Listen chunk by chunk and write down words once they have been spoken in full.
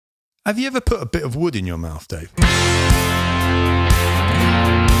Have you ever put a bit of wood in your mouth, Dave?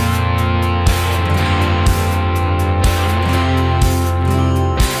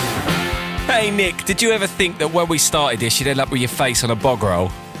 Hey Nick, did you ever think that when we started this you'd end up with your face on a bog roll?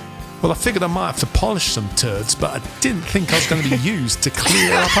 Well, I figured I might have to polish some turds, but I didn't think I was going to be used to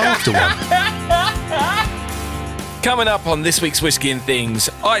clear up after one. Coming up on this week's Whiskey and Things,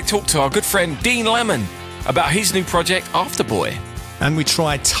 I talked to our good friend Dean Lemon about his new project, Afterboy. And we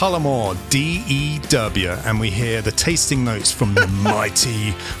try Tullamore DEW, and we hear the tasting notes from the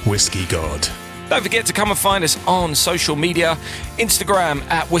mighty whiskey god. Don't forget to come and find us on social media, Instagram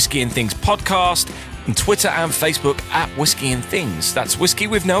at Whiskey and Things Podcast, and Twitter and Facebook at Whiskey and Things. That's Whiskey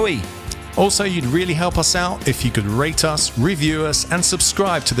with no E. Also, you'd really help us out if you could rate us, review us, and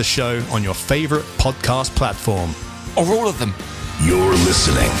subscribe to the show on your favourite podcast platform. Or all of them. You're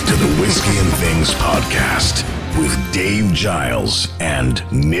listening to the Whiskey and Things Podcast with Dave Giles and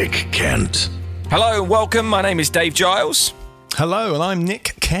Nick Kent. Hello and welcome. My name is Dave Giles. Hello, and I'm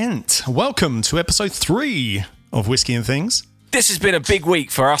Nick Kent. Welcome to episode 3 of Whiskey and Things. This has been a big week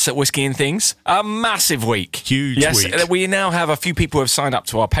for us at Whiskey and Things. A massive week. Huge week. Yes, we now have a few people who have signed up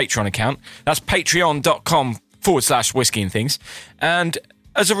to our Patreon account. That's patreon.com/Whiskey and Things. And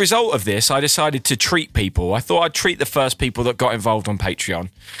as a result of this, I decided to treat people. I thought I'd treat the first people that got involved on Patreon.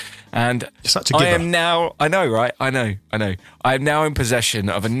 And you're such a giver. I am now, I know, right? I know. I am now in possession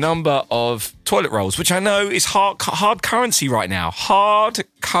of a number of toilet rolls, which I know is hard currency right now. Hard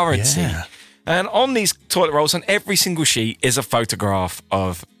currency. Yeah. And on these toilet rolls, on every single sheet, is a photograph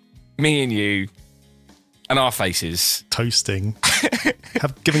of me and you and our faces. Toasting.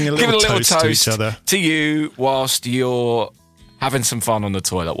 Giving a little toast to each other. To you whilst you're having some fun on the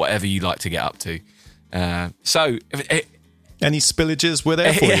toilet, whatever you like to get up to. Any spillages, we're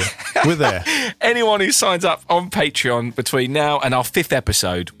there for you. We're there. Anyone who signs up on Patreon between now and our 5th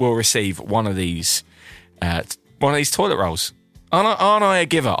episode will receive one of these toilet rolls. Aren't I a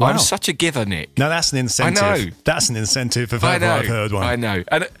giver? Wow. I'm such a giver, Nick. No, that's an incentive. I know. That's an incentive if ever I've heard one. I know.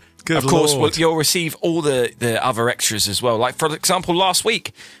 And Good of course, Lord. you'll receive all the other extras as well. Like, for example, last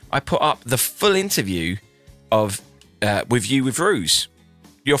week, I put up the full interview of with you with Ruse.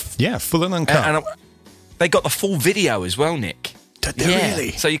 Full and uncut. And they got the full video as well, Nick. Did they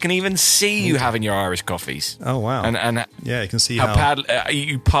really? So you can even see you having your Irish coffees. Oh, wow. And yeah, you can see how bad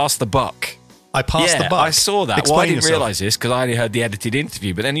you passed the buck. I passed the buck. I saw that. Explain I didn't yourself. realise this because I only heard the edited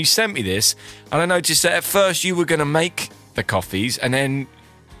interview. But then you sent me this, and I noticed that at first you were going to make the coffees, and then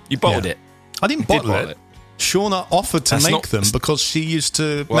you bottled it. I didn't bottle it. Shauna offered to make them because she used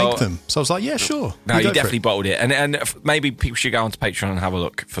to make them. So I was like, yeah, sure. No, you definitely bottled it. And maybe people should go onto Patreon and have a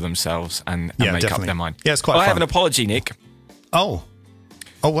look for themselves and make definitely. up their mind. Yeah, it's quite fun. I have an apology, Nick. Oh,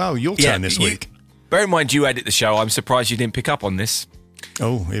 wow, your turn this week. Bear in mind, you edit the show. I'm surprised you didn't pick up on this.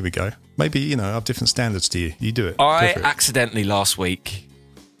 Oh, here we go. Maybe, I have different standards to you. You do it. I accidentally last week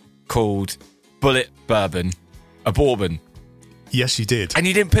called Bullet Bourbon a Bourbon. Yes, you did. And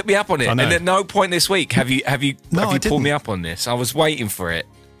you didn't pick me up on it. I know. And at no point this week have you didn't. pulled me up on this. I was waiting for it.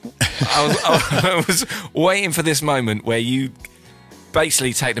 I was waiting for this moment where you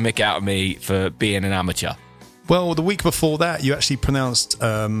basically take the mick out of me for being an amateur. Well, the week before that, you actually pronounced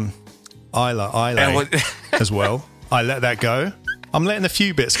Isla as well. I let that go. I'm letting a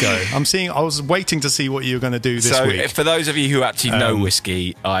few bits go. I was waiting to see what you were going to do this week. For those of you who actually know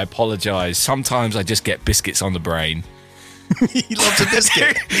whiskey, I apologise. Sometimes I just get biscuits on the brain. He loves a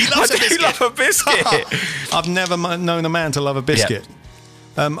biscuit. He loves I do love a biscuit. I've never known a man to love a biscuit.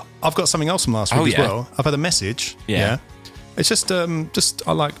 Yep. I've got something else from last week as well. I've had a message. Yeah. It's just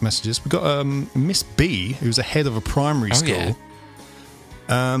I like messages. We've got Miss B, who's a head of a primary school.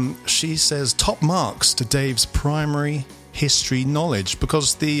 Yeah. She says, top marks to Dave's primary history knowledge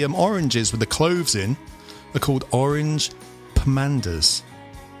because the oranges with the cloves in are called orange pomanders.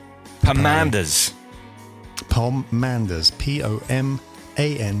 Pomanders. Pomanders. Pomanders.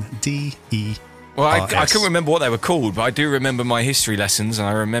 Well, I couldn't remember what they were called, but I do remember my history lessons, and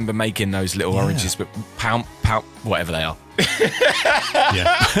I remember making those little oranges, but pound, whatever they are.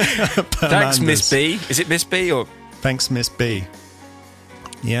 Yeah. Thanks, Miss B. Is it Miss B or? Thanks, Miss B.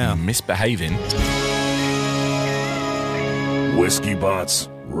 Yeah. Misbehaving. Whiskey bots,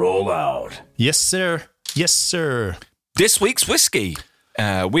 roll out. Yes, sir. Yes, sir. This week's whiskey.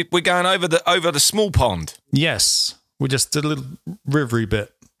 We're going over the small pond. Yes. We just did a little rivery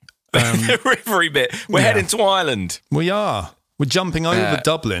bit. Rivery bit. We're heading to Ireland. We are. We're jumping over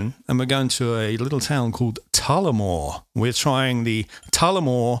Dublin and we're going to a little town called Tullamore. We're trying the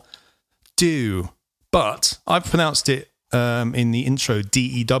Tullamore Dew, but I've pronounced it in the intro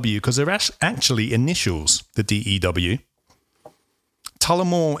DEW because they're actually initials, the DEW.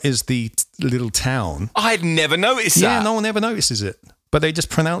 Tullamore is the little town. I'd never noticed that. Yeah, no one ever notices it, but they just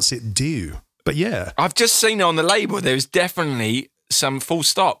pronounce it Dew. But yeah. I've just seen on the label, there's definitely some full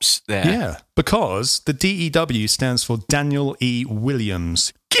stops there. Yeah, because the DEW stands for Daniel E.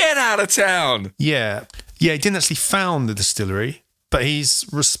 Williams. Get out of town! Yeah. Yeah, he didn't actually found the distillery, but he's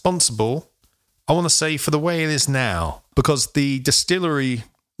responsible, I want to say, for the way it is now, because the distillery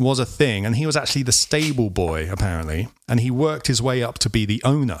was a thing, and he was actually the stable boy, apparently, and he worked his way up to be the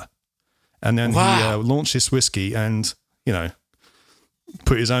owner. And then he launched this whiskey and,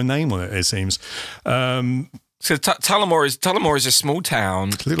 put his own name on it seems. So Tullamore is a small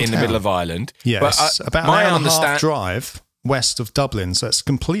town the middle of Ireland. Yes, but, about an hour and a half drive west of Dublin, so it's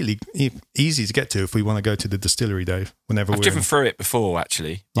completely easy to get to if we want to go to the distillery, Dave. I've driven through it before,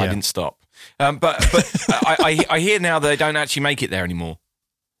 actually. Yeah. I didn't stop. But I hear now they don't actually make it there anymore.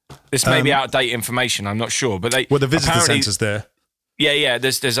 This may be outdated information. I'm not sure, but the visitor centre's there. Yeah.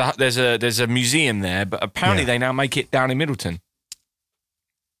 There's a museum there, but apparently they now make it down in Middleton.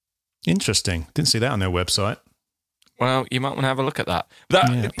 Interesting. Didn't see that on their website. Well, you might want to have a look at that.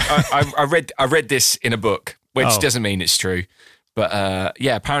 I read this in a book, which doesn't mean it's true, but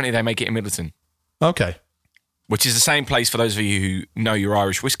apparently they make it in Middleton. Okay. Which is the same place, for those of you who know your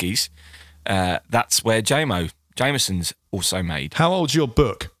Irish whiskies. That's where Jameson's also made. How old's your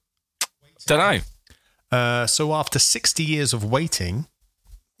book? Don't know. So after 60 years of waiting,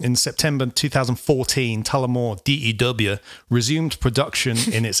 in September 2014, Tullamore DEW resumed production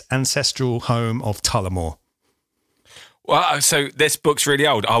in its ancestral home of Tullamore. Well, so this book's really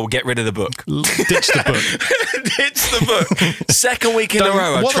old. I will get rid of the book. Ditch the book. Ditch the book. Second week in a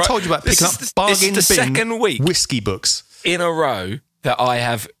row. I told you about picking up bargain bin second week whiskey books in a row that I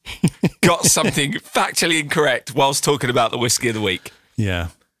have got something factually incorrect whilst talking about the whiskey of the week. Yeah.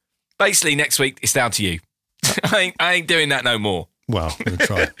 Basically, next week it's down to you. I ain't doing that no more. Well, we'll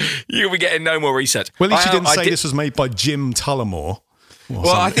try. You'll be getting no more research. Well, at least you didn't say this was made by Jim Tullamore. Well, something.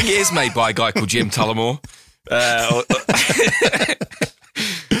 I think it is made by a guy called Jim Tullamore.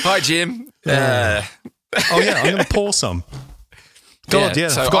 Hi, Jim. I'm going to pour some. God, I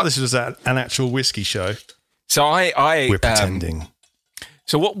forgot this was an actual whiskey show. So we're pretending.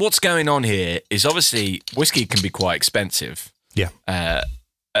 So what's going on here is obviously whiskey can be quite expensive. Yeah.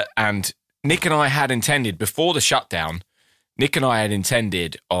 And Nick and I had intended before the shutdown. Nick and I had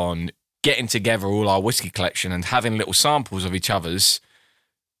intended on getting together all our whiskey collection and having little samples of each other's,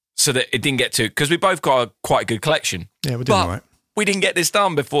 so that it didn't get to, because we both got quite a good collection. Yeah, we did all right. We didn't get this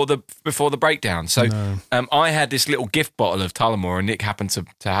done before the breakdown. So I had this little gift bottle of Tullamore, and Nick happened to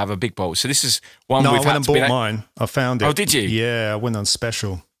have a big bottle. So this is one we've had to... No, I went and bought mine. I found it. Oh, did you? Yeah, I went on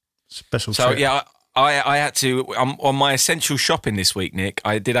special So trip. yeah, I had to, on my essential shopping this week, Nick,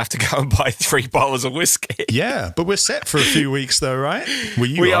 I did have to go and buy 3 bottles of whiskey. Yeah, but we're set for a few weeks though, right?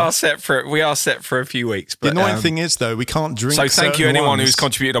 We are set for a few weeks. But, the annoying thing is though, we can't drink. So thank you anyone who's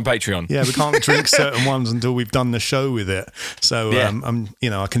contributed on Patreon. Yeah, we can't drink certain ones until we've done the show with it. So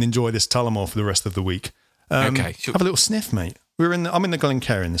I can enjoy this Tullamore for the rest of the week. Okay, have a little sniff, mate. I'm in the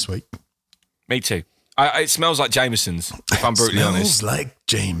Glencairn this week. Me too. It smells like Jameson's, if I'm brutally honest. Smells like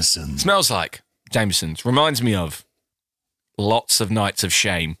Jameson. Smells like Jameson's. Reminds me of lots of nights of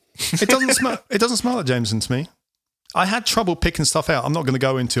shame. It doesn't smell like Jameson to me. I had trouble picking stuff out. I'm not going to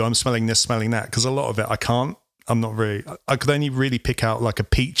go into I'm smelling this, smelling that, because a lot of it I can't. I could only really pick out like a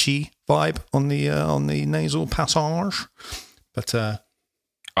peachy vibe on the nasal passage. But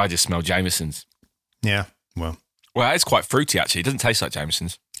I just smell Jameson's. Yeah, well, it's quite fruity actually. It doesn't taste like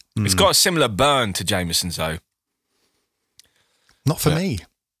Jameson's. It's got a similar burn to Jameson's though. Not for me.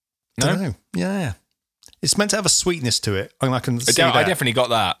 No? Don't know. Yeah. It's meant to have a sweetness to it. And I can see that. I definitely got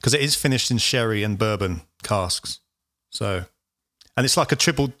that. Because it is finished in sherry and bourbon casks. So, and it's like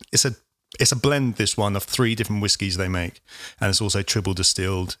it's a blend, this one, of 3 different whiskies they make. And it's also triple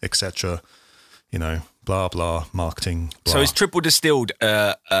distilled, etc. Blah, blah, marketing, blah. So is triple distilled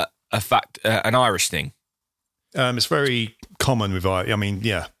an Irish thing? It's very common with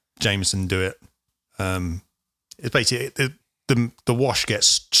Jameson do it. It's basically... The wash gets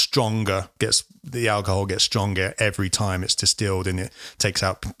stronger, the alcohol gets stronger every time it's distilled, and it takes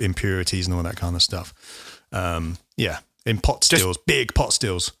out impurities and all that kind of stuff. In pot stills, big pot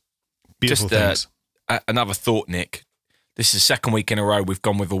stills, beautiful things. Another thought, Nick. This is the second week in a row we've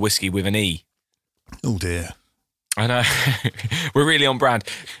gone with a whiskey with an E. Oh dear. I know. We're really on brand.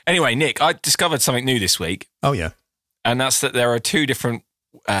 Anyway, Nick, I discovered something new this week. Oh yeah, and that's that there are 2 different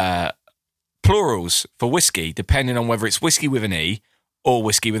plurals for whiskey, depending on whether it's whiskey with an E or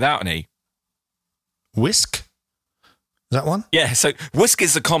whiskey without an E. Whisk? Is that one? Yeah, so whisk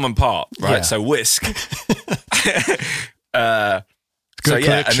is the common part, right? Yeah. So whisk. Good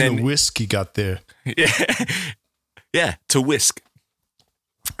collection of whisk you got there. Yeah, to whisk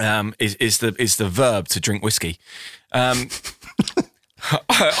is the verb to drink whiskey. I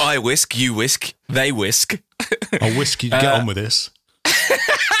whisk, you whisk, they whisk. I'll whisk you to get on with this.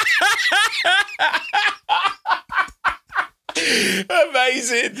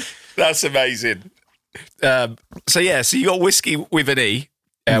 Amazing. That's amazing. So you got whiskey with an E,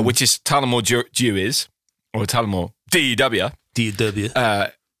 which is Tullamore Dew or Tullamore DEW. DEW.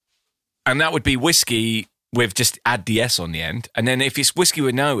 And that would be whiskey with just add the S on the end. And then if it's whiskey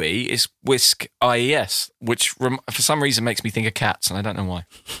with no E, it's whisk IES, which for some reason makes me think of cats, and I don't know why.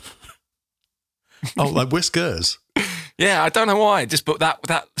 Oh, like whiskers? Yeah, I don't know why. But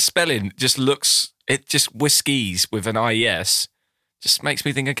that spelling just looks, it just whiskies with an IES just makes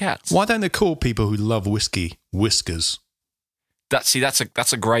me think of cats. Why don't they call people who love whiskey whiskers? That's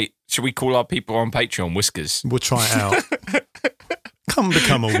a great, should we call our people on Patreon whiskers? We'll try it out. Come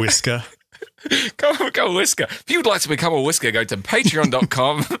become a whisker. Come become a whisker. If you'd like to become a whisker, go to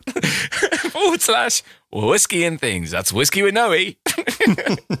patreon.com/whiskey and things. That's whiskey with no E. I'm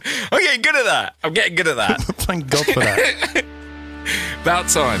getting good at that. Thank God for that. About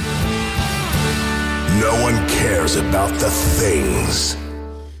time. No one cares about the things.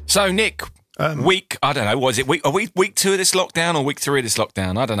 So, Nick, week 2 of this lockdown or week 3 of this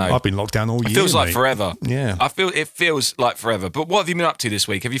lockdown? I don't know. I've been locked down all year. It feels like forever. Yeah. It feels like forever. But what have you been up to this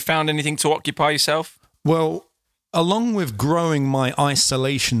week? Have you found anything to occupy yourself? Well, along with growing my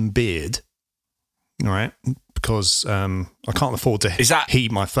isolation beard, right, because I can't afford to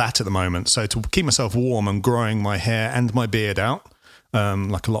heat my flat at the moment. So to keep myself warm, I'm growing my hair and my beard out,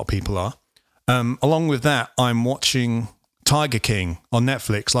 like a lot of people are. Along with that, I'm watching Tiger King on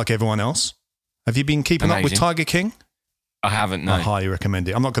Netflix like everyone else. Have you been keeping up with Tiger King? I haven't, no. I highly recommend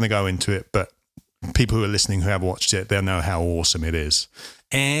it. I'm not going to go into it, but people who are listening who have watched it, they'll know how awesome it is.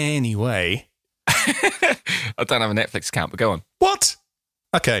 Anyway. I don't have a Netflix account, but go on. What?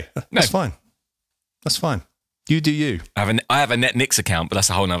 Okay, that's fine. That's fine. You do you. I have a Netflix account, but that's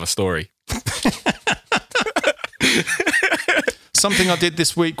a whole nother story. Something I did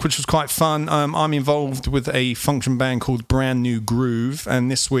this week, which was quite fun. I'm involved with a function band called Brand New Groove. And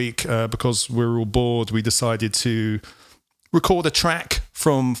this week, because we're all bored, we decided to record a track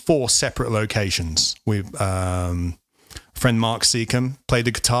from 4 separate locations. With friend Mark Seacombe played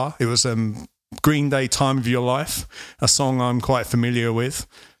the guitar. It was Green Day, Time of Your Life, a song I'm quite familiar with,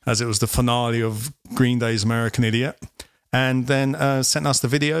 as it was the finale of Green Day's American Idiot. And then sent us the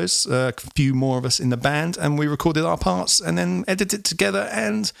videos, a few more of us in the band, and we recorded our parts and then edited it together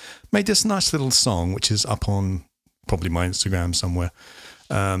and made this nice little song, which is up on probably my Instagram somewhere.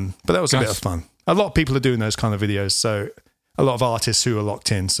 But that was a bit of fun. A lot of people are doing those kind of videos, so a lot of artists who are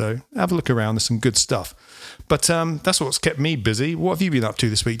locked in. So have a look around. There's some good stuff. But that's what's kept me busy. What have you been up to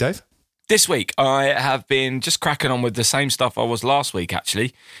this week, Dave? This week, I have been just cracking on with the same stuff I was last week,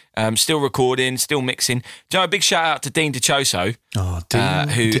 actually. Still recording, still mixing. Joe, a big shout out to Dean DiCioso. Oh, Dean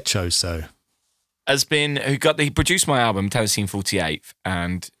DiCioso. He produced my album, Tennessee 48th,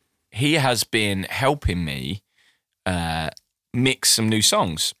 and he has been helping me mix some new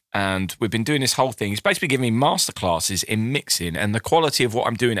songs. And we've been doing this whole thing. He's basically giving me masterclasses in mixing, and the quality of what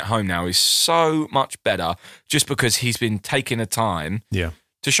I'm doing at home now is so much better just because he's been taking the time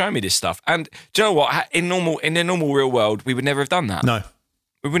to show me this stuff. And do you know what? In the normal real world, we would never have done that. No.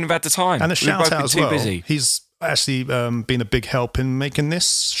 We wouldn't have had the time. And a shout out as well. Busy. He's actually been a big help in making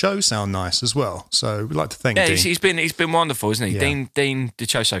this show sound nice as well. So we'd like to thank Dean. He's been wonderful, isn't he? Yeah. Dean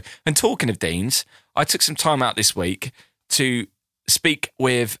DiCioso. And talking of Deans, I took some time out this week to speak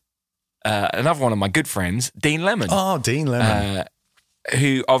with another one of my good friends, Dean Lemon. Oh, Dean Lemon.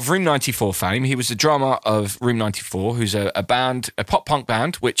 Who of Room 94 fame. He was the drummer of Room 94, who's a pop punk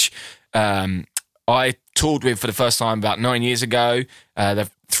band, which I toured with for the first time about 9 years ago. They're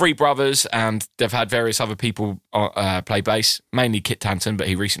 3 brothers, and they've had various other people play bass, mainly Kit Tanton, but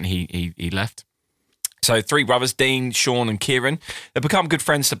he recently he left. So 3 brothers, Dean, Sean and Kieran. They've become good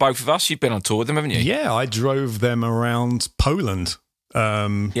friends to both of us. You've been on tour with them, haven't you? Yeah, I drove them around Poland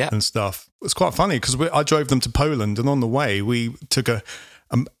and stuff. It's quite funny because I drove them to Poland, and on the way we took a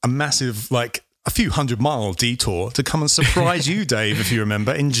massive, like a few 100-mile detour to come and surprise you, Dave, if you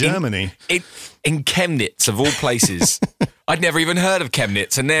remember, in Germany. In Chemnitz, of all places. I'd never even heard of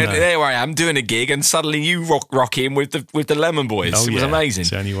Chemnitz, and there I am doing a gig, and suddenly you rock in with the Lemon Boys. It was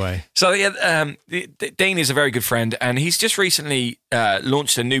amazing. Anyway, so Dean is a very good friend, and he's just recently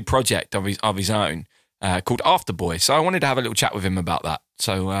launched a new project of his own called After Boy. So I wanted to have a little chat with him about that.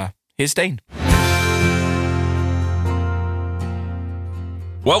 So here's Dean.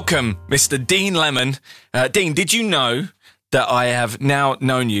 Welcome, Mr. Dean Lemon. Dean, did you know that I have now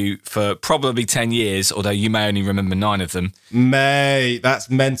known you for probably 10 years, although you may only remember 9 of them. Mate, that's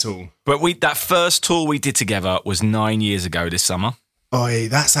mental. But that first tour we did together was 9 years ago this summer. Oh,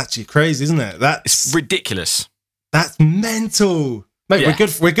 that's actually crazy, isn't it? It's ridiculous. That's mental. Mate,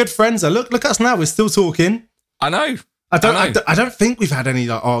 we're good friends. Look at us now. We're still talking. I know. I don't think we've had any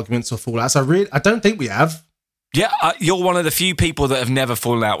like arguments or fallouts. I don't think we have. Yeah, you're one of the few people that have never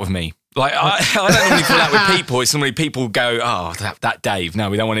fallen out with me. Like, I don't normally fall out with people. It's normally people go, oh, that Dave. No,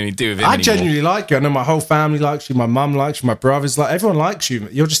 we don't want anything to do with him anymore. Genuinely like you. I know my whole family likes you. My mum likes you. My brothers like. Everyone likes you.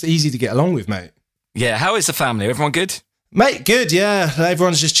 You're just easy to get along with, mate. Yeah. How is the family? Everyone good? Mate, good. Yeah,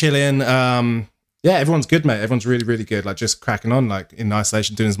 everyone's just chilling. Yeah, everyone's good, mate. Everyone's really, really good. Like just cracking on, like in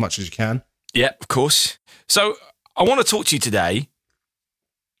isolation, doing as much as you can. Yeah, of course. So I want to talk to you today.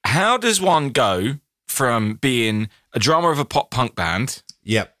 How does one go from being a drummer of a pop punk band?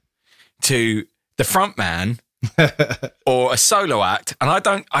 Yep. To the front man or a solo act, and I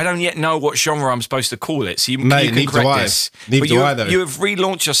don't yet know what genre I'm supposed to call it. So you can correct this. Neither do I, though. You have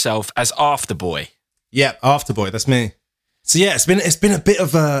relaunched yourself as Afterboy. Yeah, Afterboy. That's me. So yeah, it's been a bit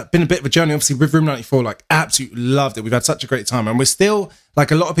of a journey. Obviously, with Room 94, like absolutely loved it. We've had such a great time, and we're still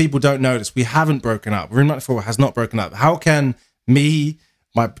like a lot of people don't know this. We haven't broken up. Room 94 has not broken up. How can me,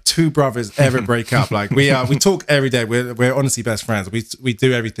 my 2 brothers ever break up? Like we talk every day. We're honestly best friends. We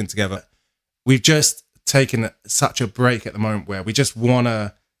do everything together. We've just taken such a break at the moment where we just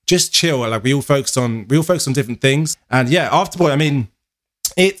wanna just chill. Like we all focus on different things. And yeah, Afterboy. I mean,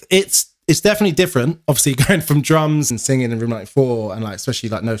 it's definitely different. Obviously, going from drums and singing in Room 94 and like especially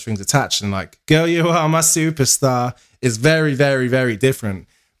like No Strings Attached and like Girl You Are My Superstar is very, very, very different.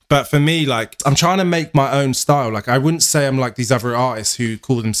 But for me, like, I'm trying to make my own style. Like, I wouldn't say I'm like these other artists who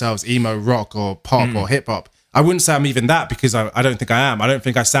call themselves emo rock or pop or hip hop. I wouldn't say I'm even that because I don't think I am. I don't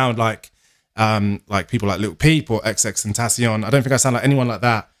think I sound like people like Lil Peep or XXXTentacion. I don't think I sound like anyone like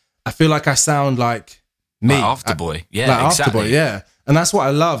that. I feel like I sound like me. Like Afterboy. Yeah, like exactly. Afterboy, yeah. And that's what I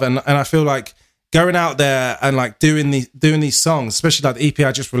love. And I feel like going out there and like doing these songs, especially like the EP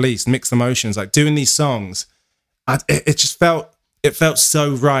I just released, Mixed Emotions, like doing these songs, it just felt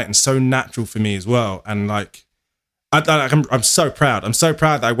so right and so natural for me as well. And like, I'm so proud. I'm so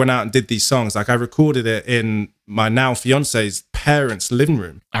proud that I went out and did these songs. Like I recorded it in my now fiance's parents' living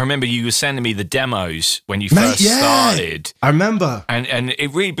room. I remember you were sending me the demos when you first started. I remember. And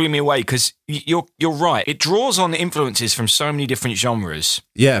it really blew me away because you're right. It draws on influences from so many different genres.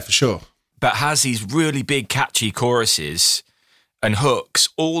 Yeah, for sure. But has these really big catchy choruses and hooks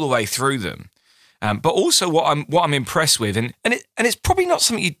all the way through them. But also what I'm impressed with, and it's probably not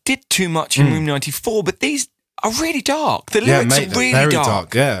something you did too much in Room 94, but these are really dark. The lyrics are really very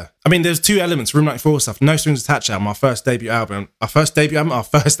dark. Yeah. I mean, there's 2 elements, Room 94 stuff. No Strings Attached album, our first album.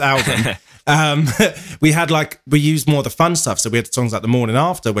 We had we used more of the fun stuff. So we had songs like The Morning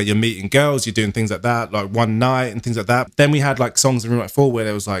After where you're meeting girls, you're doing things like that, like One Night and things like that. Then we had like songs in Room 94 where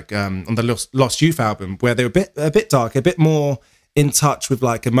there was like on the Lost Youth album where they were a bit dark, a bit more in touch with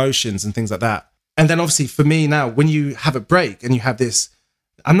like emotions and things like that. And then obviously for me now, when you have a break and you have this,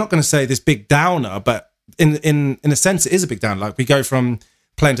 I'm not going to say this big downer, but in a sense, it is a big downer. Like we go from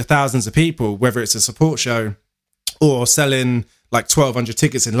playing to thousands of people, whether it's a support show or selling like 1,200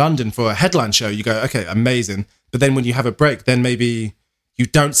 tickets in London for a headline show, you go, okay, amazing. But then when you have a break, then maybe you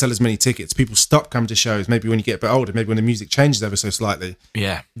don't sell as many tickets. People stop coming to shows. Maybe when you get a bit older, maybe when the music changes ever so slightly.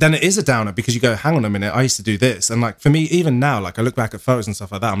 Yeah. Then it is a downer because you go, hang on a minute, I used to do this. And like for me, even now, like I look back at photos and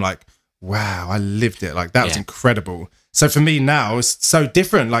stuff like that, I'm like, wow, I lived it. Like that was incredible. So for me now, it's so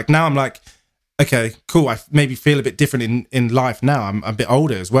different. Like now I'm like, okay, cool. I maybe feel a bit different in life now. I'm a bit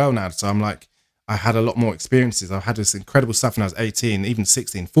older as well now. So I'm like, I had a lot more experiences. I've had this incredible stuff when I was 18, even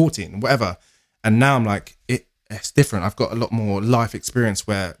 16, 14, whatever. And now I'm like, it's different. I've got a lot more life experience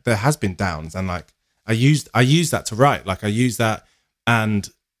where there has been downs. And like, I use that to write. Like I use that and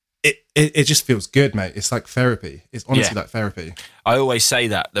it just feels good, mate. It's like therapy. It's honestly like therapy. I always say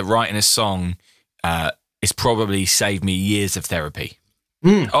that writing a song has probably saved me years of therapy.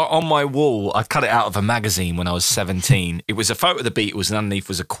 On my wall, I cut it out of a magazine when I was 17. It was a photo of the Beatles and underneath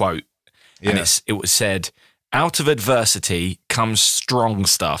was a quote. And it was said, out of adversity comes strong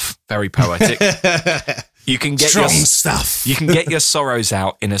stuff. Very poetic. You can get stuff. You can get your sorrows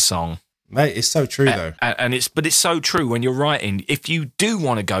out in a song. Mate, it's so true though. And it's so true when you're writing. If you do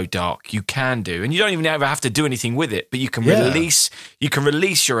want to go dark, you can do. And you don't even ever have to do anything with it, but you can release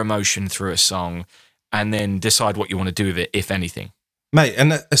your emotion through a song and then decide what you want to do with it, if anything. Mate,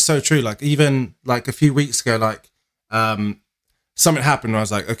 and that's so true. Like even like a few weeks ago, like something happened where I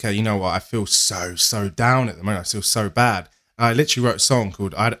was like, okay, you know what? I feel so down at the moment. I feel so bad. And I literally wrote a song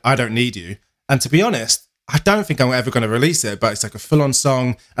called I Don't Need You. And to be honest, I don't think I'm ever going to release it, but it's like a full-on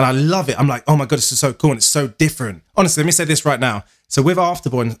song, and I love it. I'm like, oh my God, this is so cool, and it's so different. Honestly, let me say this right now. So with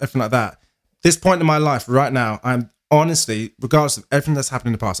Afterboy and everything like that, this point in my life right now, I'm honestly, regardless of everything that's happened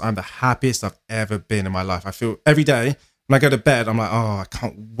in the past, I'm the happiest I've ever been in my life. I feel every day when I go to bed, I'm like, oh, I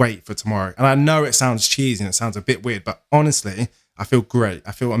can't wait for tomorrow. And I know it sounds cheesy and it sounds a bit weird, but honestly, I feel great.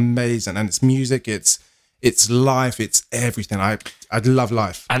 I feel amazing. And it's music, it's life, it's everything. I love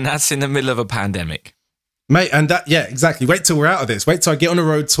life. And that's in the middle of a pandemic. Mate, and that, yeah, exactly. Wait till we're out of this. Wait till I get on a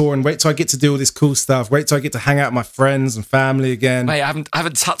road tour and wait till I get to do all this cool stuff. Wait till I get to hang out with my friends and family again. Mate, I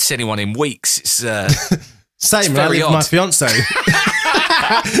haven't touched anyone in weeks. It's same, I live with my fiance.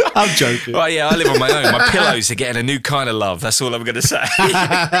 I'm joking. Well, yeah, I live on my own. My pillows are getting a new kind of love. That's all I'm going to say.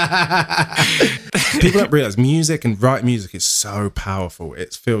 People don't realize music and writing music is so powerful.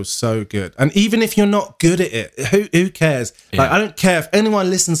 It feels so good. And even if you're not good at it, who cares? Yeah. Like, I don't care if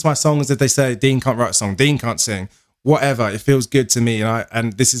anyone listens to my songs if they say Dean can't write a song, Dean can't sing, whatever. It feels good to me,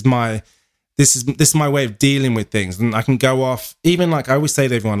 and this is my way of dealing with things. And I can go off, even like I always say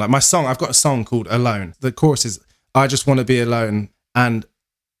to everyone, like my song, I've got a song called Alone. The chorus is, I just want to be alone. And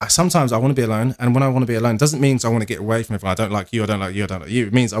sometimes I want to be alone. And when I want to be alone, it doesn't mean I want to get away from everyone. I don't like you, I don't like you, I don't like you.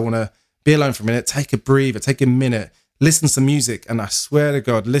 It means I want to be alone for a minute, take a breather, take a minute, listen to music. And I swear to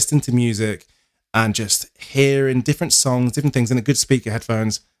God, listening to music and just hearing different songs, different things in a good speaker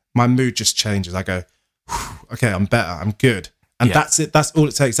headphones, my mood just changes. I go, okay, I'm better, I'm good. And that's it. That's all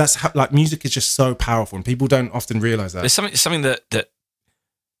it takes. That's how, like, music is just so powerful, and people don't often realize that. There's something that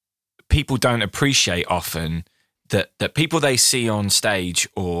people don't appreciate often, that people they see on stage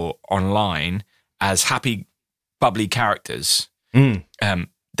or online as happy, bubbly characters,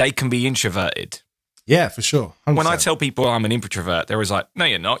 they can be introverted. Yeah, for sure. 100%. When I tell people I'm an introvert, they're always like, no,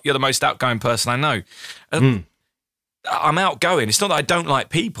 you're not. You're the most outgoing person I know. I'm outgoing. It's not that I don't like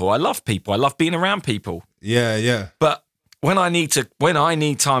people. I love people. I love being around people. Yeah. But when I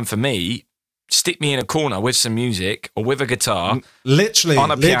need time for me, stick me in a corner with some music or with a guitar, literally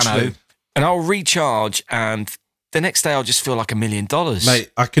on a piano, and I'll recharge. And the next day, I'll just feel like $1 million.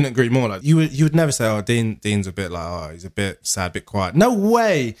 Mate, I couldn't agree more. Like you would never say, "Oh, Dean's a bit like, oh, he's a bit sad, a bit quiet." No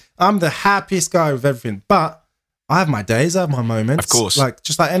way. I'm the happiest guy with everything. But I have my days, I have my moments. Of course, like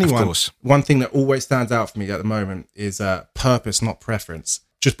just like anyone. Of course. One thing that always stands out for me at the moment is purpose, not preference.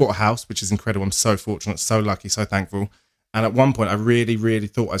 Just bought a house, which is incredible. I'm so fortunate, so lucky, so thankful. And at one point, I really, really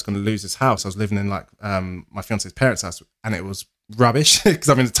thought I was going to lose this house. I was living in like my fiance's parents' house, and it was rubbish because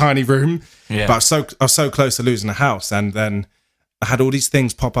I'm in a tiny room. Yeah. But I was so close to losing the house, and then I had all these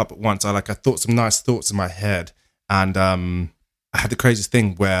things pop up at once. I thought some nice thoughts in my head, and I had the craziest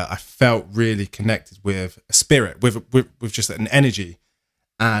thing where I felt really connected with a spirit, with just an energy,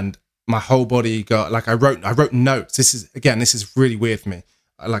 and my whole body got like I wrote notes. This is really weird for me.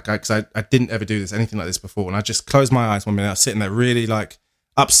 Because I didn't ever do anything like this before. And I just closed my eyes 1 minute. I was sitting there really like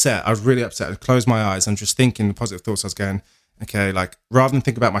upset. I was really upset. I closed my eyes and just thinking the positive thoughts. I was going, okay, like rather than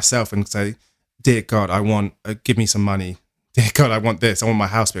think about myself and say, dear God, I want, give me some money. Dear God, I want this. I want my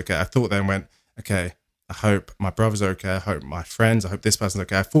house to be okay. I thought then went, okay, I hope my brothers are okay. I hope my friends, I hope this person's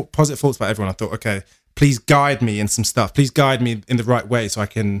okay. I thought positive thoughts about everyone. I thought, okay, please guide me in some stuff. Please guide me in the right way so I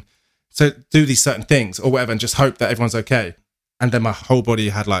can do these certain things or whatever and just hope that everyone's okay. And then my whole body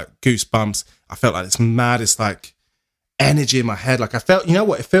had like goosebumps. I felt like this maddest like energy in my head. Like I felt, you know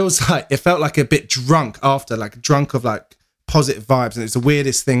what it feels like? It felt like a bit drunk after, like drunk of like positive vibes. And it's the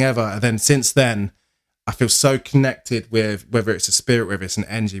weirdest thing ever. And then since then, I feel so connected with whether it's a spirit, whether it's an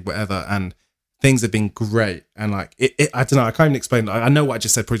energy, whatever. And things have been great. And like, I don't know, I can't even explain. I know what I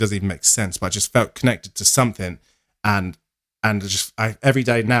just said probably doesn't even make sense, but I just felt connected to something. And every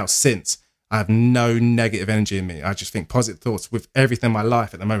day now since, I have no negative energy in me. I just think positive thoughts with everything in my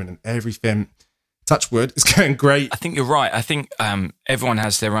life at the moment, and everything, touch wood, is going great. I think you're right. I think everyone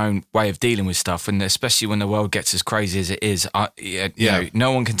has their own way of dealing with stuff, and especially when the world gets as crazy as it is, you know,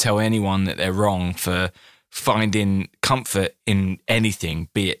 no one can tell anyone that they're wrong for finding comfort in anything,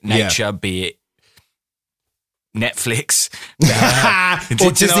 be it nature, be it Netflix,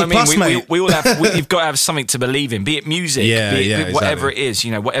 or Disney Plus, mate. We all have. You've got to have something to believe in. Be it music, whatever it is.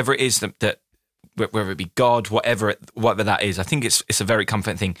 You know, whatever it is that whether it be God, whatever that is. I think it's a very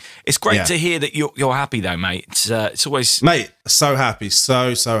comforting thing. It's great to hear that you're happy though, mate. It's always, mate, so happy,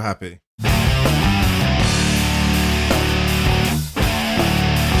 so happy.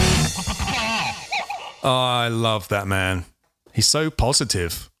 Oh, I love that man. He's so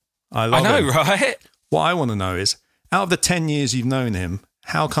positive. I know, him. Right? What I want to know is, out of the 10 years you've known him,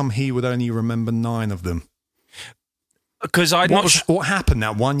 how come he would only remember 9 of them? Because what happened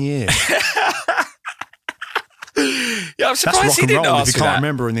that 1 year? Yeah, I'm surprised he didn't ask if you can't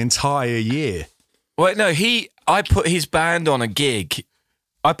remember an entire year. Well, no, I put his band on a gig.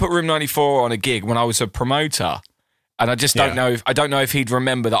 I put Room 94 on a gig when I was a promoter, and I just don't know. I don't know if he'd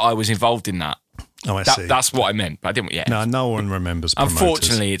remember that I was involved in that. Oh, I see. That's what I meant, but I didn't. Yeah, no one remembers.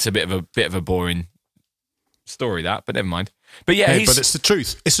 Unfortunately, it's a bit of a boring story, that. But never mind. But yeah, but it's the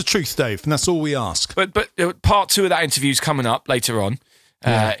truth. It's the truth, Dave, and that's all we ask. But part 2 of that interview is coming up later on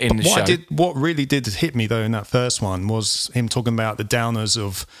in the show. What really did hit me though in that first one was him talking about the downers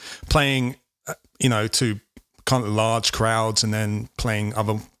of playing, to kind of large crowds and then playing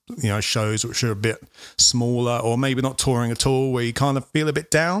other, shows which are a bit smaller or maybe not touring at all, where you kind of feel a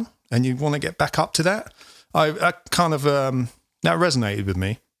bit down and you want to get back up to that. That resonated with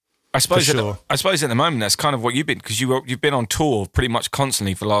me. I suppose at the moment that's kind of what you've been, because you've been on tour pretty much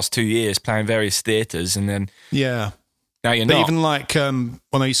constantly for the last 2 years, playing various theatres, and then now you're not. Even like when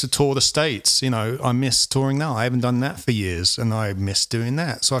I used to tour the States, I miss touring now. I haven't done that for years, and I miss doing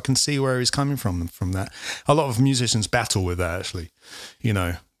that. So I can see where he's coming from that. A lot of musicians battle with that, actually.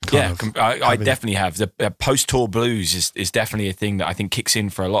 I definitely have. The post-tour blues is definitely a thing that I think kicks in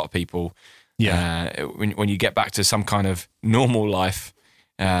for a lot of people. Yeah, when you get back to some kind of normal life.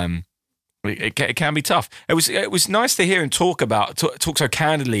 It can be tough. It was nice to hear him talk so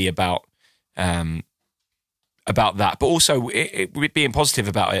candidly about that, but also it being positive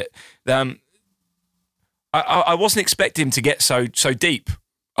about it. I wasn't expecting him to get so deep.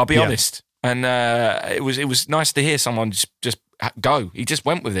 I'll be honest, and it was nice to hear someone just go. He just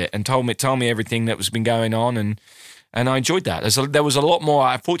went with it and told me everything that was been going on, and I enjoyed that. There was a lot more.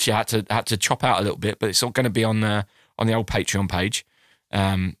 I unfortunately had to chop out a little bit, but it's all going to be on the old Patreon page.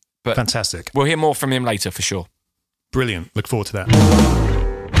 But fantastic. We'll hear more from him later for sure. Brilliant. Look forward to that.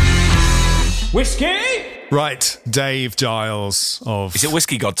 Whiskey? Right, Dave Giles of... Is it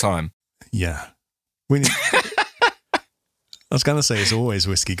Whiskey God time? Yeah. I was going to say it's always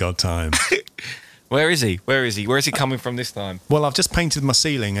Whiskey God time. Where is he? Where is he coming from this time? Well, I've just painted my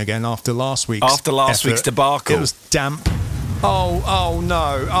ceiling again after last week's week's debacle. It was damp. Oh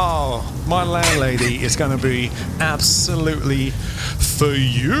no. Oh, my landlady is going to be absolutely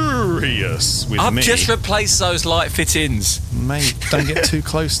furious with me. I've just replaced those light fittings. Mate, don't get too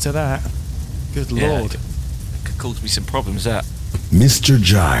close to that. Good Lord. It could cause me some problems, that. Mr.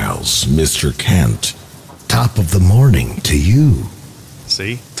 Giles, Mr. Kent, top of the morning to you.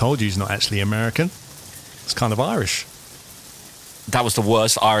 See, told you he's not actually American. It's kind of Irish. That was the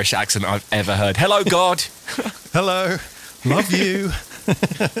worst Irish accent I've ever heard. Hello, God. Hello. Love you.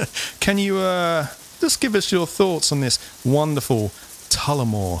 Can you just give us your thoughts on this wonderful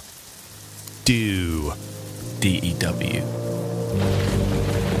Tullamore Dew? D-E-W.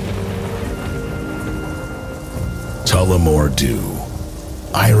 Tullamore Dew,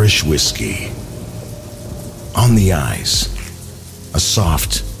 Irish whiskey. On the eyes, a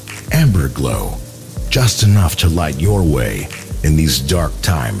soft amber glow, just enough to light your way in these dark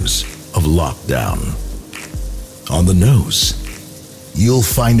times of lockdown. On the nose, you'll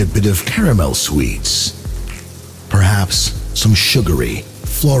find a bit of caramel sweets, perhaps some sugary,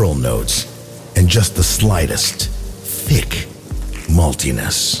 floral notes, and just the slightest thick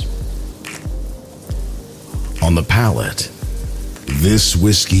maltiness. On the palate, this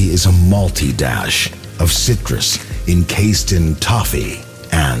whiskey is a malty dash of citrus encased in toffee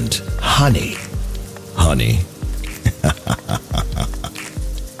and honey. Honey.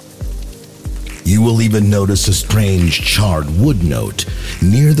 You will even notice a strange charred wood note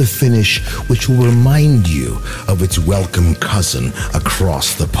near the finish, which will remind you of its welcome cousin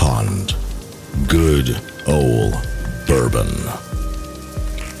across the pond. Good old bourbon.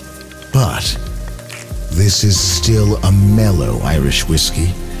 But this is still a mellow Irish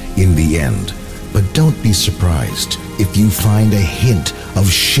whiskey in the end. But don't be surprised if you find a hint of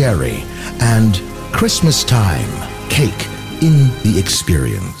sherry and Christmas time cake in the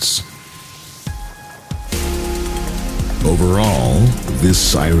experience. Overall,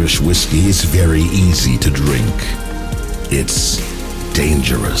 this Irish whiskey is very easy to drink. It's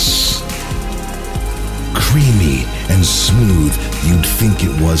dangerous. Creamy and smooth, you'd think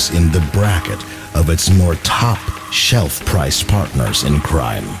it was in the bracket of its more top-shelf priced partners in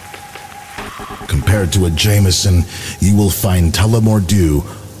crime. Compared to a Jameson, you will find Tullamore Dew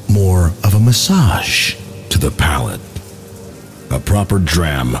more of a massage to the palate. A proper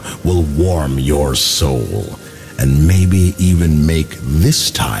dram will warm your soul and maybe even make this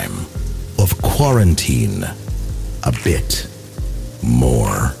time of quarantine a bit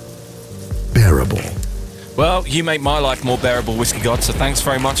more bearable. Well, you make my life more bearable, Whiskey God, so thanks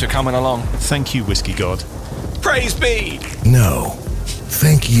very much for coming along. Thank you, Whiskey God. Praise be! No,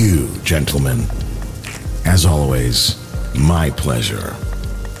 thank you, gentlemen. As always, my pleasure.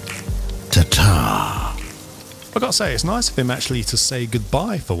 Ta-ta. I got to say, it's nice of him actually to say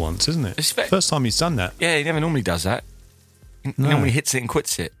goodbye for once, isn't it? First time he's done that. Yeah, he never normally does that. He normally hits it and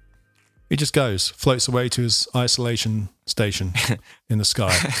quits it. He just goes, floats away to his isolation station in the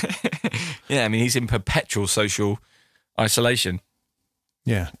sky. Yeah, I mean, he's in perpetual social isolation.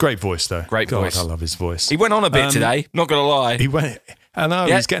 Yeah, great voice though. Great voice. I love his voice. He went on a bit today, not going to lie. He went. I know,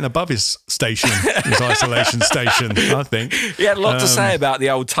 he's getting above his station, his isolation station, I think. He had a lot to say about the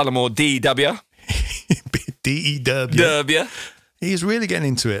old Tullamore DEW. DEW. He's really getting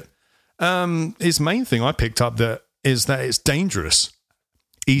into it. His main thing I picked up is that it's dangerous.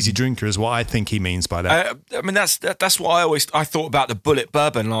 Easy drinker is what I think he means by that. I mean, that's what I thought about the Bullet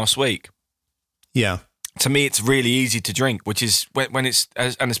Bourbon last week. Yeah. To me, it's really easy to drink, which is when it's,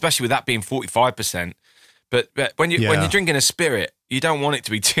 and especially with that being 45%. But when you're drinking a spirit, you don't want it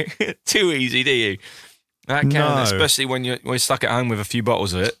to be too easy, do you? That can, especially when you're stuck at home with a few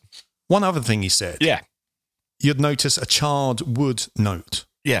bottles of it. One other thing he said. Yeah. You'd notice a charred wood note.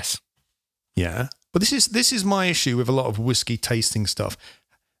 Yes. Yeah. But this is my issue with a lot of whiskey tasting stuff.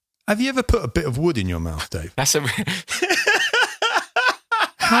 Have you ever put a bit of wood in your mouth, Dave?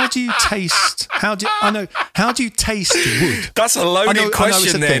 How do you taste? How do you taste wood? That's a loaded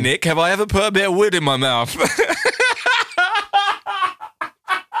question there, Nick. Have I ever put a bit of wood in my mouth?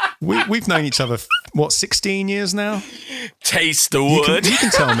 We've known each other, 16 years now? Taste the wood. You can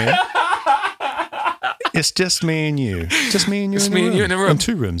tell me. It's just me and you. Just me and you in a room. And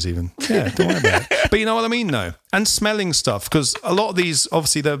 2 rooms even. Yeah, don't worry about it. But you know what I mean, though? And smelling stuff, because a lot of these,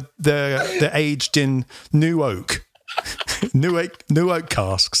 obviously, they're aged in new oak. new oak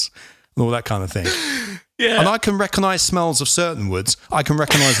casks and all that kind of thing. Yeah. And I can recognise smells of certain woods. I can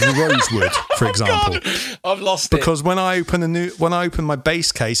recognise rosewood, for example. God, I've lost it. Because when I open my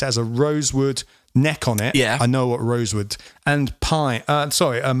base case, it has a rosewood neck on it. Yeah. I know what rosewood and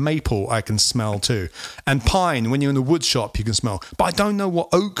maple I can smell too. And pine, when you're in the wood shop, you can smell. But I don't know what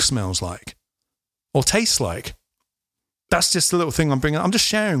oak smells like or tastes like. That's just a little thing I'm bringing. I'm just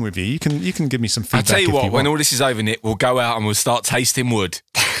sharing with you. You can give me some feedback. I'll tell you what. When all this is over, Nick, we'll go out and we'll start tasting wood.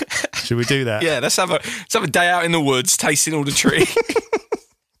 Should we do that? Yeah, let's have a day out in the woods, tasting all the tree.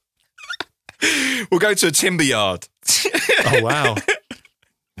 We'll go to a timber yard. Oh wow!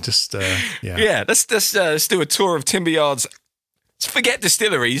 Just yeah. Yeah, let's do a tour of timber yards. Forget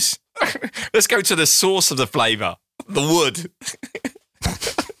distilleries. Let's go to the source of the flavour, the wood.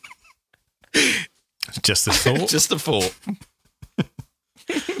 Just a thought. Just a thought.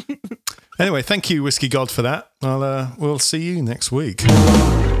 Anyway, thank you, Whiskey God, for that. We'll see you next week.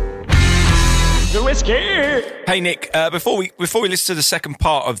 The whiskey. Hey Nick, before we listen to the second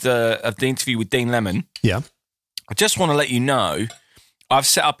part of the interview with Dean Lemon, yeah, I just want to let you know I've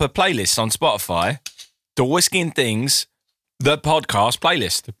set up a playlist on Spotify, the Whiskey and Things, the podcast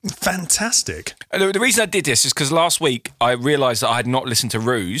playlist. Fantastic. The reason I did this is because last week I realised that I had not listened to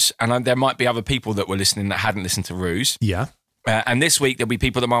Ruse, and there might be other people that were listening that hadn't listened to Ruse. Yeah. And this week there'll be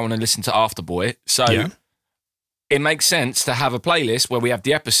people that might want to listen to Afterboy. So it makes sense to have a playlist where we have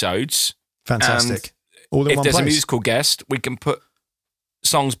the episodes. Fantastic. All in if one there's place. a musical guest, we can put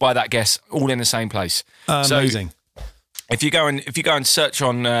songs by that guest all in the same place. Amazing. So if you go and search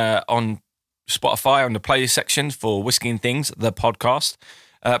on Spotify on the playlist section for Whiskey and Things, the podcast,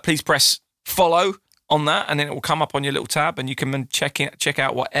 please press follow on that, and then it will come up on your little tab, and you can then check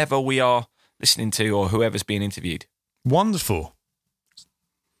out whatever we are listening to or whoever's being interviewed. Wonderful.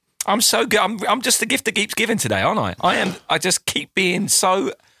 I'm so good. I'm just the gift that keeps giving today, aren't I? I just keep being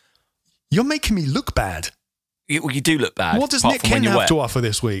so. You're making me look bad. You do look bad. What does Nick Ken have to offer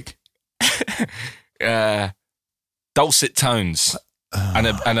this week? Dulcet tones and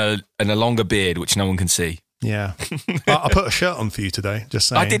a longer beard, which no one can see. Yeah, I put a shirt on for you today. Just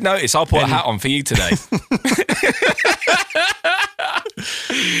saying. I did notice. I'll put a hat on for you today.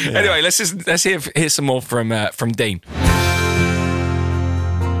 Yeah. Anyway, let's hear some more from Dean.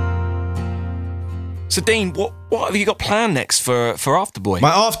 So, Dean, what have you got planned next for Afterboy?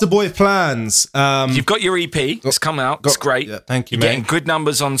 My Afterboy plans. You've got your EP. It's come out. It's great. Yeah, thank you, You're getting good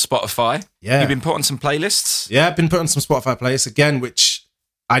numbers on Spotify. Yeah. You've been putting some playlists. Yeah, I've been putting some Spotify playlists again, which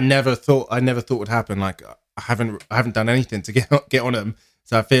I never thought would happen. Like I haven't done anything to get on them.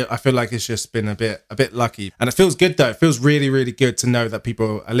 So I feel like it's just been a bit lucky, and it feels good though. It feels really, really good to know that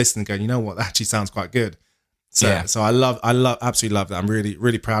people are listening, going, you know what, that actually sounds quite good. So yeah. So I absolutely love that. I'm really,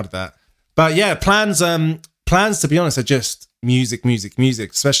 really proud of that. But yeah, plans to be honest are just music,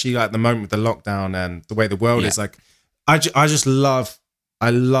 especially like at the moment with the lockdown and the way the world is. Like, I love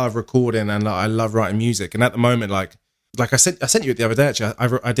recording and I love writing music. And at the moment, like like I sent you it the other day. Actually,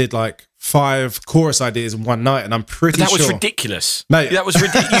 I did like 5 chorus ideas in one night, and I'm pretty sure that was ridiculous, mate. That was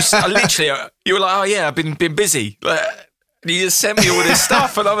ridiculous. You were like, oh yeah, I've been busy. You just sent me all this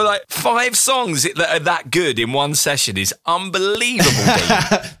stuff, and I was like, 5 songs that are that good in one session is unbelievable,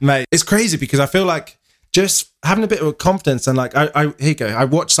 mate. It's crazy because I feel like just having a bit of confidence, and like here you go. I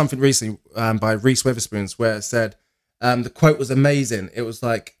watched something recently by Reese Witherspoon where it said the quote was amazing. It was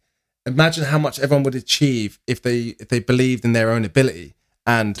like, imagine how much everyone would achieve if they believed in their own ability.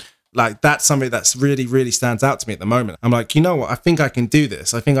 And like, that's something that's really, really stands out to me at the moment. I'm like, you know what? I think I can do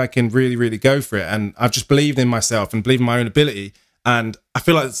this. I think I can really, really go for it. And I've just believed in myself and believed in my own ability. And I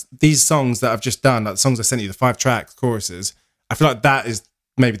feel like these songs that I've just done, like the songs I sent you, the 5 tracks, choruses, I feel like that is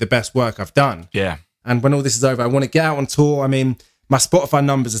maybe the best work I've done. Yeah. And when all this is over, I want to get out on tour. I mean, my Spotify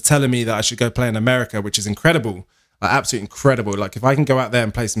numbers are telling me that I should go play in America, which is incredible. Absolutely incredible. Like, if I can go out there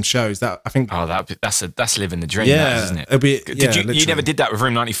and play some shows, that I think. Oh, that's living the dream, yeah, isn't it? It'll be, you never did that with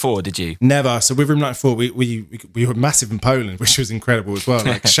Room 94, did you? Never. So with Room 94, we were massive in Poland, which was incredible as well.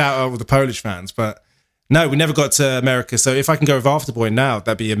 Like, shout out with the Polish fans. But no, we never got to America. So if I can go with Afterboy now,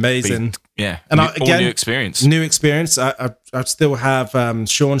 that'd be amazing. And again, new experience. New experience. I still have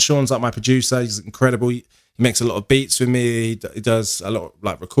Sean. Sean's like my producer. He's incredible. He makes a lot of beats with me. He does a lot of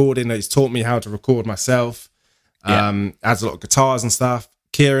like recording. He's taught me how to record myself. Adds a lot of guitars and stuff.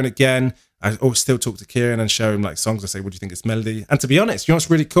 Kieran again. I always still talk to Kieran and show him like songs. I say, what do you think of this melody? And to be honest, you know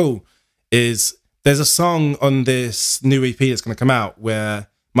what's really cool is there's a song on this new EP that's going to come out where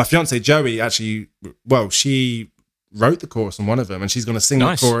my fiance Joey actually, she wrote the chorus on one of them, and she's going to sing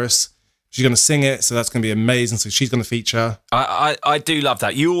the chorus. She's going to sing it, so that's going to be amazing. So she's going to feature. I do love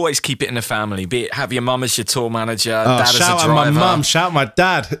that. You always keep it in the family. Be it have your mum as your tour manager, dad as a driver. Shout out my mum, shout out my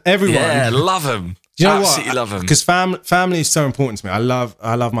dad, everyone. Yeah, love them. You know absolutely what? Love them. Because family is so important to me. I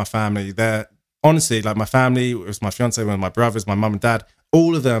love my family. They're honestly like my family. It was my fiance, one of my brothers, my mum and dad.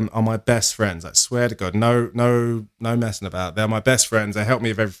 All of them are my best friends. I swear to God, no messing about. They're my best friends. They help me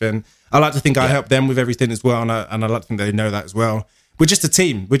with everything. I like to think I help them with everything as well, and I like to think they know that as well. We're just a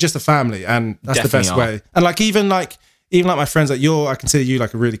team. We're just a family, and that's definitely the best way. And like even like my friends, like I consider you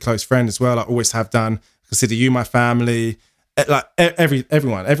like a really close friend as well. I always have done. I consider you my family. Like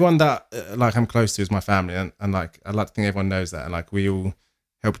everyone that like I'm close to is my family, and like I like to think everyone knows that, and like we all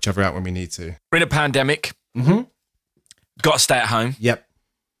help each other out when we need to. We're in a pandemic. Mm-hmm. Got to stay at home. Yep.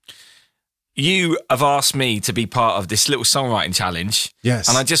 You have asked me to be part of this little songwriting challenge. Yes.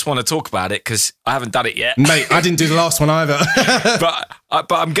 And I just want to talk about it because I haven't done it yet. Mate, I didn't do the last one either.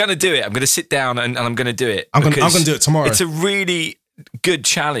 but I'm going to do it. I'm going to sit down and I'm going to do it. I'm going to do it tomorrow. It's a really good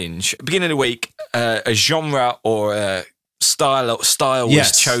challenge. Beginning of the week, a genre or a style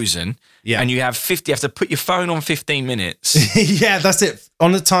was chosen. Yeah. And you have to put your phone on 15 minutes. Yeah, that's it.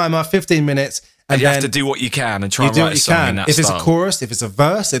 On the timer, 15 minutes. And you have to do what you can and try and write a song in that If style. It's a chorus, if it's a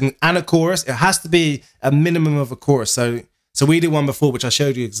verse and a chorus, it has to be a minimum of a chorus. So we did one before, which I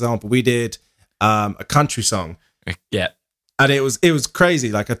showed you an example. We did a country song. Yeah. And it was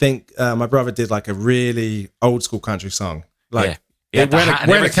crazy. Like I think my brother did like a really old school country song. Like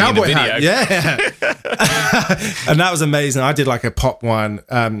wearing a cowboy hat. Yeah. And that was amazing. I did like a pop one,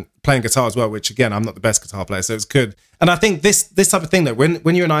 playing guitar as well, which again, I'm not the best guitar player, so it's good. And I think this type of thing that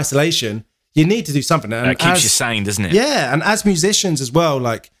when you're in isolation, you need to do something. And that keeps you sane, doesn't it? Yeah, and as musicians as well,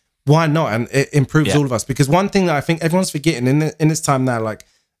 like, why not? And it improves all of us. Because one thing that I think everyone's forgetting in this time now, like,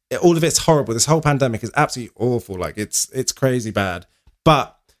 all of it's horrible. This whole pandemic is absolutely awful. Like, it's crazy bad.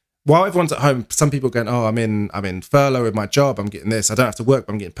 But while everyone's at home, some people are going, oh, I'm in furlough with my job. I'm getting this. I don't have to work,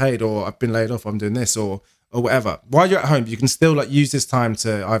 but I'm getting paid. Or I've been laid off. I'm doing this or whatever. While you're at home, you can still like use this time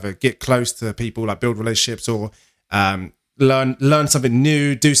to either get close to people, like build relationships, or learn something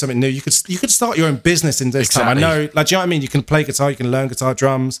new, do something new. You could start your own business in this time. I know, like, do you know what I mean? You can play guitar, you can learn guitar,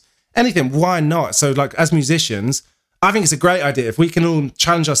 drums, anything. Why not? So, like, as musicians, I think it's a great idea. If we can all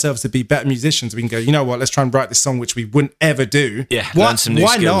challenge ourselves to be better musicians, we can go, you know what? Let's try and write this song which we wouldn't ever do. Yeah, learn some new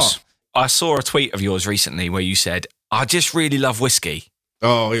skills. Not? I saw a tweet of yours recently where you said, "I just really love whiskey."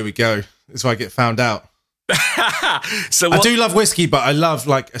 Oh, here we go. That's why I get found out. So I do love whiskey, but I love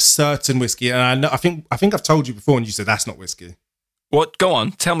like a certain whiskey, and I think I've told you before, and you said that's not whiskey. What? Go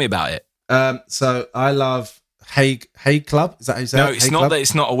on, tell me about it. So I love Haig Club. Is that how you say it? No, it's not that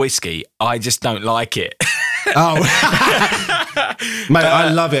it's not a whiskey. I just don't like it. Oh, mate,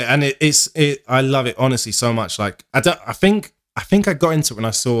 I love it, and I love it honestly so much. Like I think I got into it when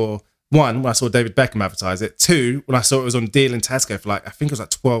I saw. One, when I saw David Beckham advertise it. Two, when I saw it was on deal in Tesco for like, I think it was like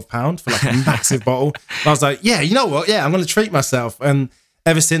 £12 for like a massive bottle. And I was like, yeah, you know what? Yeah, I'm going to treat myself. And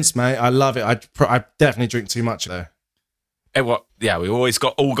ever since, mate, I love it. I definitely drink too much though. We always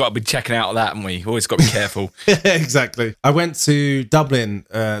got to be checking out that, haven't we? Always got to be careful. Exactly. I went to Dublin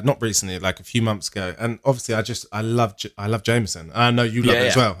not recently, like a few months ago, and obviously I love Jameson. I know you love it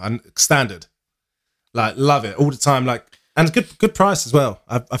as well. And standard, like love it all the time. Like, and good price as well.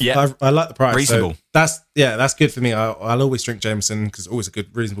 I like the price. Reasonable. So that's good for me. I'll always drink Jameson because it's always a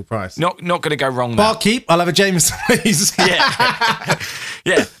good reasonable price. Not going to go wrong there. Barkeep, I'll have a Jameson, please.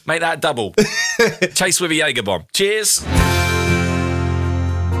 Yeah, make that double. Chase with a Jaeger bomb. Cheers.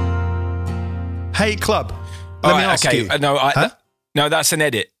 Hey, club. Let me ask you. No, that's an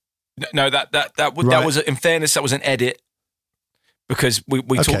edit. No, that was, in fairness, that was an edit because we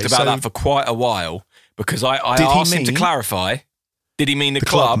talked about that for quite a while. Because I asked him to clarify, did he mean the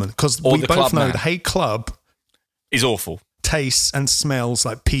club? Because we both know the Hey Club is awful. Tastes and smells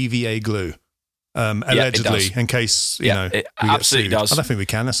like PVA glue. Allegedly, in case you know, it we absolutely get sued. does. I don't think we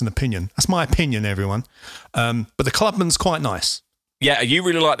can. That's an opinion. That's my opinion, everyone. But the Clubman's quite nice. Yeah, you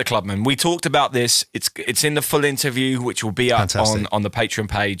really like the Clubman. We talked about this. It's in the full interview, which will be up on the Patreon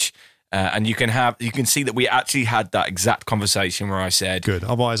page. And you can see that we actually had that exact conversation where I said, "Good."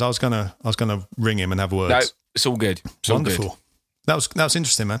 Otherwise, I was gonna ring him and have words. No, it's all good. It's wonderful. All good. That was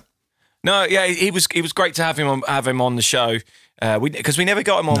interesting, man. No, yeah, it was great to have him on the show. Because we never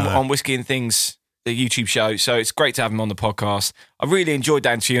got him on Whiskey and Things, the YouTube show. So it's great to have him on the podcast. I really enjoyed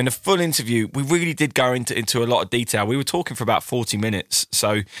that interview, and the full interview we really did go into a lot of detail. We were talking for about 40 minutes.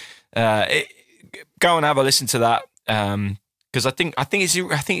 So go and have a listen to that. Because I think he's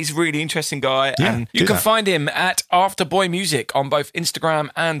a really interesting guy, and you can find him at Afterboy Music on both Instagram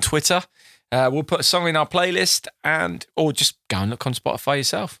and Twitter. We'll put a song in our playlist, or just go and look on Spotify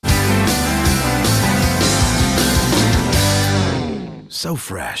yourself. So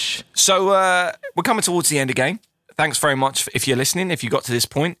fresh. So we're coming towards the end again. Thanks very much if you're listening. If you got to this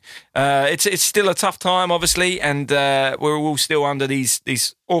point, it's still a tough time, obviously, and we're all still under these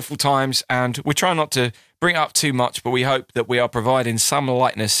awful times, and we're trying not to bring it up too much, but we hope that we are providing some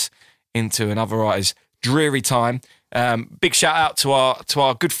lightness into an otherwise dreary time. Big shout out to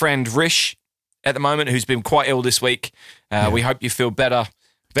our good friend Rish at the moment, who's been quite ill this week. We hope you feel better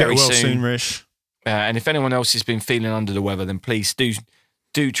very soon, Rish. And if anyone else has been feeling under the weather, then please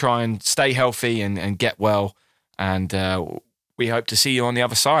do try and stay healthy and get well. And we hope to see you on the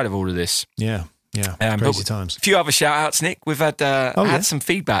other side of all of this. Yeah. Crazy times. A few other shout outs, Nick. We've had some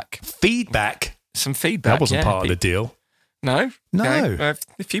feedback. Some feedback. That wasn't part of the deal. No. A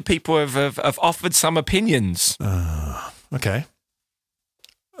few people have offered some opinions. Okay.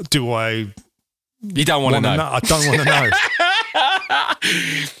 Do I? You don't want to know. I don't want to know.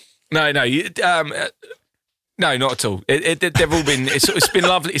 No. No, not at all. They've all been. It's been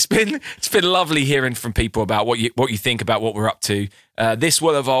lovely. It's been lovely hearing from people about what you think about what we're up to. This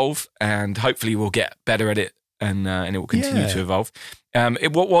will evolve, and hopefully we'll get better at it, and it will continue to evolve.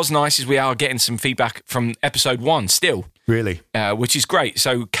 What was nice is we are getting some feedback from episode 1 still. Really? Which is great.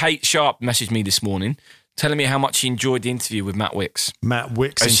 So Kate Sharp messaged me this morning telling me how much she enjoyed the interview with Matt Wicks. Matt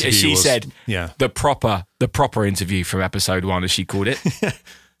Wicks' interview as she said, the proper interview from episode 1, as she called it.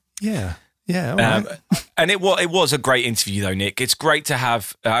 Yeah. All right. And it was a great interview, though, Nick. It's great to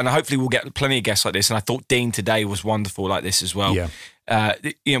have, and hopefully we'll get plenty of guests like this. And I thought Dean today was wonderful like this as well. Yeah.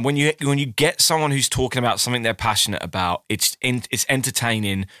 When you get someone who's talking about something they're passionate about, it's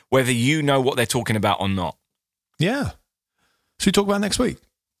entertaining, whether you know what they're talking about or not. Yeah. Should we talk about next week?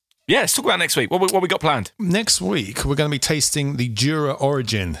 Yeah, let's talk about next week. What we got planned? Next week, we're going to be tasting the Jura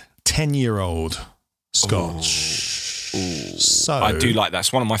Origin 10-year-old Scotch. Ooh. So I do like that.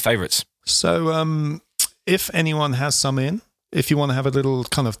 It's one of my favourites. So if anyone has some if you want to have a little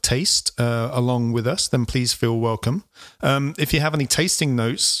kind of taste along with us, then please feel welcome. If you have any tasting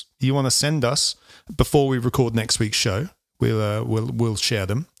notes you want to send us before we record next week's show, we'll share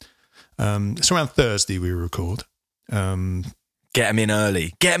them. It's around Thursday we record. Get them in early. Yeah,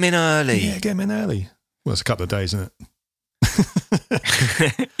 get them in early. Well, it's a couple of days, isn't it?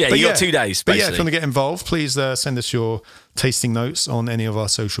 You got 2 days, basically. But yeah, if you want to get involved, please send us your tasting notes on any of our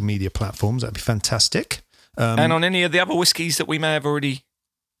social media platforms. That'd be fantastic. And on any of the other whiskies that we may have already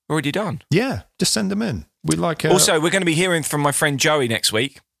done. Yeah, just send them in. We'd like. Also, we're going to be hearing from my friend Joey next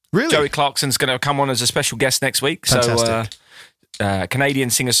week. Really? Joey Clarkson's going to come on as a special guest next week. Fantastic. So, Canadian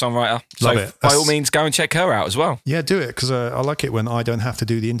singer-songwriter. Love so it. By all means, go and check her out as well. Yeah, do it, because I like it when I don't have to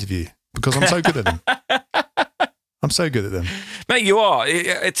do the interview, because I'm so good at them. I'm so good at them. Mate, you are.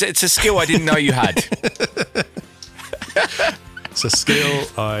 It's a skill I didn't know you had. It's a skill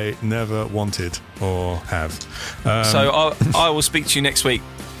I never wanted or have. So I will speak to you next week,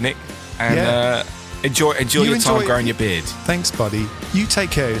 Nick, and enjoy your time growing your beard. Thanks, buddy. You take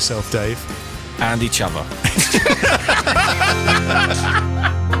care of yourself, Dave. And each other.